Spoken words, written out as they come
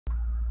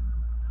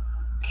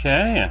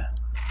Okay,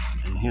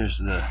 and here's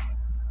the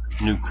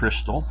new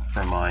crystal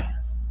for my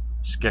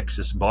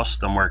Skeksis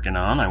bust I'm working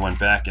on. I went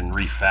back and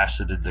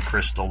refaceted the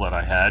crystal that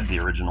I had, the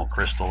original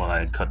crystal that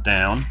I had cut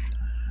down.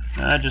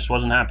 I just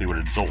wasn't happy with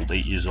it. It's old,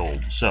 8 years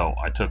old. So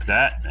I took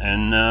that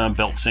and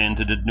belt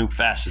sanded new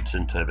facets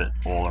into it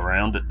all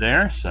around it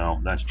there. So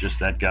that's just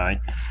that guy.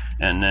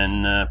 And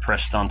then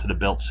pressed onto the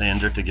belt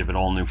sander to give it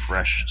all new,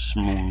 fresh,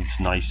 smooth,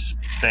 nice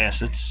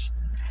facets.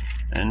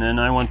 And then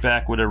I went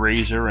back with a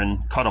razor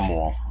and cut them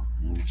all.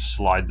 And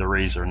slide the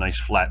razor, a nice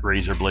flat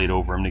razor blade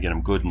over them to get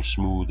them good and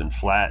smooth and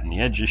flat and the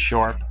edges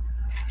sharp.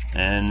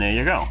 And there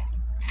you go.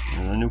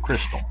 There's a new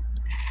crystal.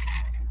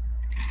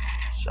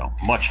 So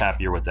much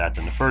happier with that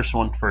than the first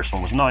one. The first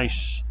one was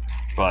nice,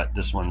 but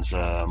this one's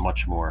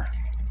much more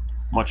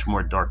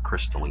dark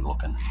crystal-y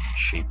looking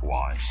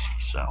shape-wise.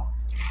 So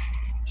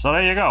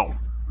there you go.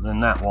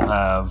 Then that will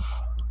have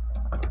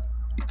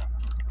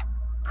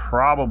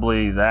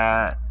probably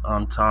that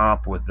on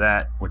top with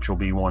that, which will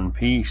be one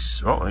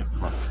piece. Oh, wait,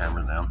 my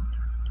camera's down.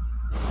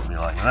 It'll be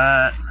like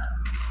that.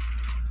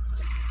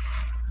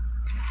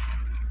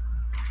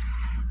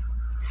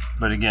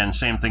 But again,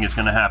 same thing is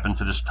going to happen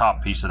to this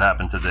top piece that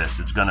happened to this.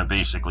 It's going to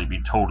basically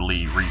be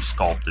totally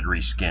re-sculpted,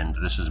 re-skinned.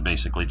 This is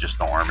basically just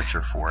the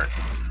armature for it.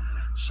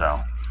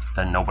 So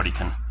then nobody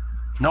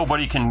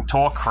can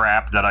talk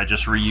crap that I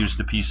just reused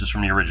the pieces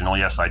from the original.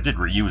 Yes, I did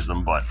reuse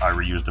them, but I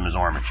reused them as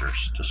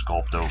armatures to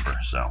sculpt over.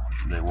 So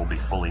they will be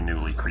fully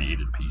newly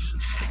created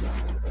pieces.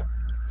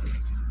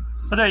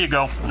 But there you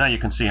go. Now you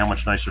can see how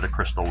much nicer the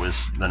crystal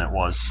is than it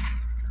was.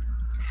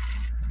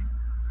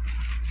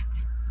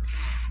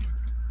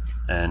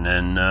 And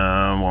then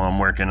while I'm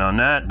working on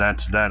that,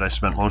 that's that. I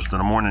spent most of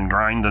the morning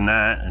grinding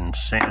that and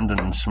sanding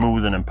and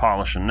smoothing and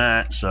polishing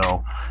that.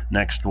 So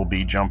next we'll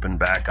be jumping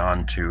back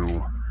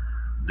onto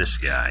this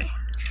guy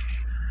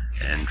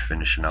and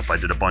finishing up. I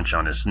did a bunch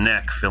on his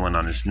neck, filling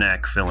on his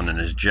neck, filling in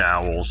his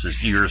jowls.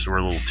 His ears were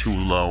a little too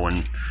low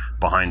and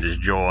behind his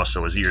jaw,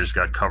 so his ears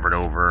got covered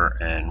over.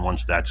 And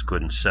once that's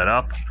good and set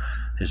up,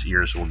 his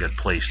ears will get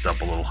placed up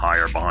a little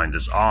higher behind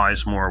his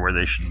eyes, more where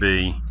they should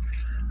be.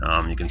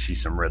 You can see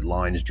some red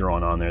lines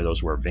drawn on there.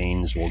 Those where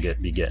veins will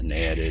be getting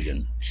added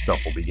and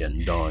stuff will be getting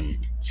done.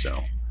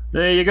 So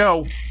there you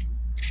go.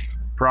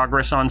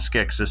 Progress on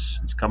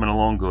Skeksis. It's coming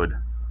along good.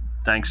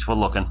 Thanks for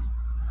looking.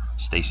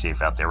 Stay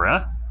safe out there,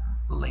 huh?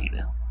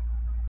 Later.